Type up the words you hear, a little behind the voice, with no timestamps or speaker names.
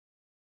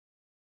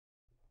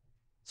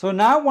So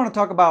now I want to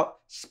talk about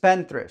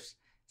spendthrifts.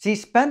 See,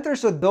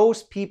 spendthrifts are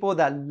those people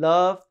that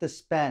love to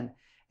spend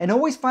and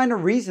always find a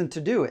reason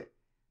to do it.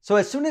 So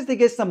as soon as they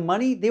get some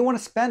money, they want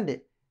to spend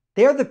it.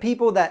 They're the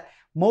people that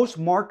most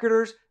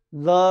marketers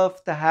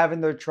love to have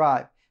in their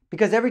tribe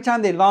because every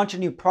time they launch a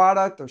new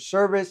product or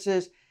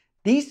services,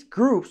 these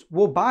groups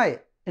will buy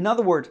it. In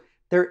other words,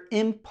 they're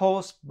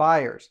impulse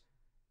buyers.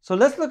 So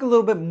let's look a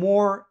little bit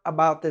more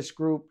about this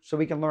group so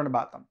we can learn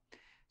about them.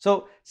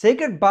 So say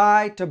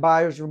goodbye to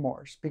buyer's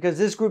remorse because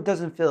this group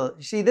doesn't feel it.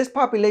 You see, this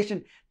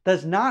population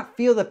does not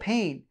feel the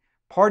pain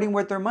parting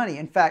with their money.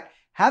 In fact,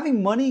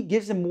 having money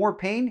gives them more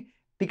pain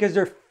because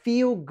their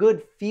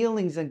feel-good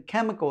feelings and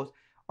chemicals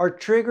are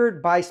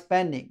triggered by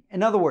spending.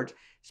 In other words,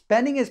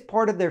 spending is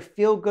part of their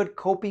feel-good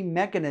coping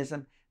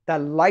mechanism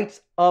that lights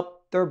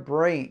up their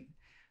brain.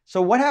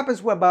 So what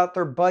happens about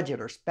their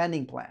budget or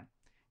spending plan?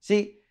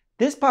 See,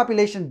 this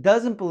population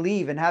doesn't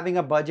believe in having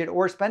a budget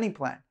or a spending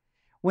plan.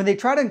 When they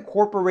try to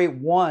incorporate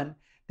one,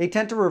 they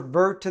tend to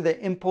revert to the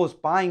impulse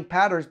buying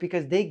patterns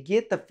because they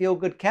get the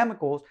feel-good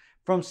chemicals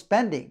from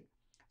spending.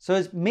 So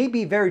it may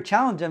be very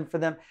challenging for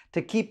them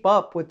to keep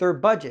up with their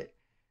budget.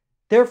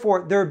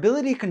 Therefore, their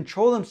ability to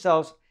control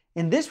themselves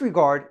in this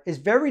regard is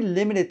very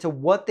limited to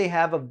what they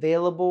have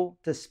available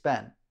to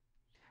spend.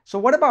 So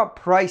what about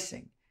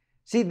pricing?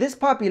 See, this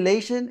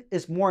population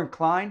is more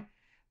inclined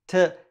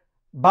to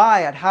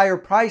buy at higher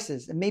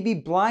prices and may be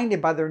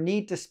blinded by their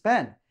need to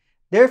spend.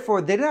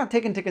 Therefore, they do not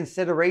take into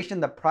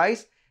consideration the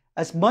price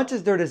as much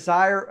as their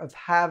desire of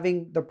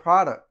having the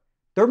product.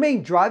 Their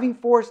main driving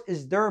force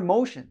is their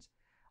emotions.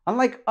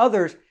 Unlike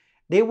others,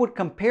 they would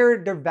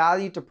compare their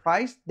value to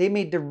price. They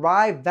may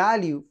derive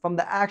value from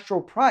the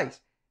actual price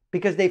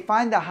because they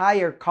find the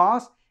higher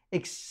cost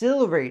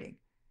exhilarating.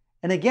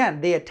 And again,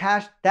 they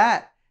attach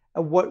that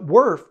of what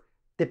worth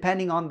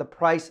depending on the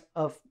price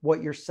of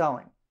what you're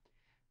selling.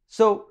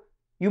 So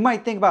you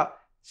might think about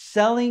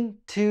selling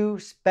to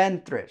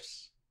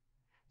spendthrifts.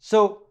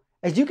 So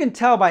as you can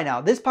tell by now,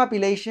 this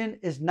population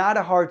is not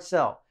a hard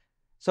sell.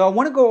 So I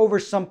want to go over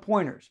some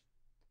pointers.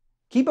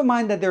 Keep in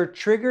mind that they're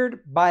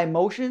triggered by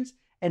emotions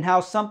and how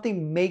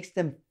something makes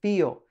them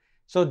feel.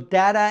 So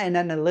data and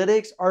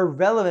analytics are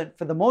relevant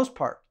for the most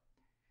part.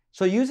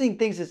 So using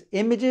things as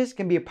images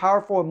can be a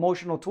powerful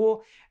emotional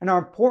tool and are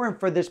important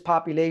for this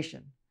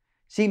population.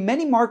 See,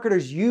 many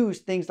marketers use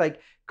things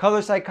like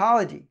color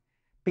psychology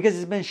because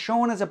it's been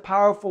shown as a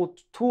powerful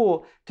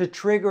tool to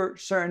trigger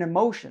certain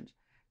emotions.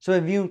 So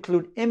if you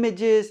include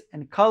images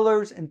and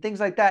colors and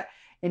things like that,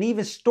 and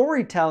even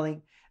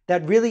storytelling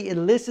that really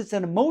elicits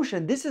an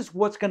emotion, this is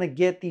what's going to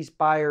get these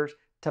buyers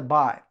to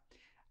buy.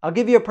 I'll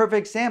give you a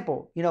perfect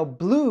example.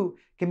 Blue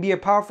can be a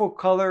powerful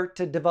color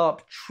to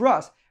develop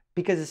trust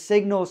because it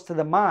signals to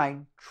the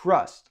mind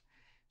trust.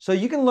 So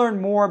you can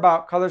learn more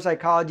about color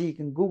psychology. You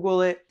can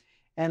Google it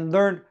and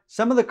learn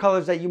some of the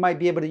colors that you might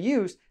be able to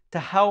use to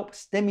help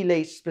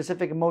stimulate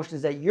specific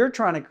emotions that you're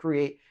trying to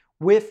create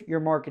with your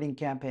marketing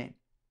campaign.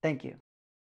 Thank you.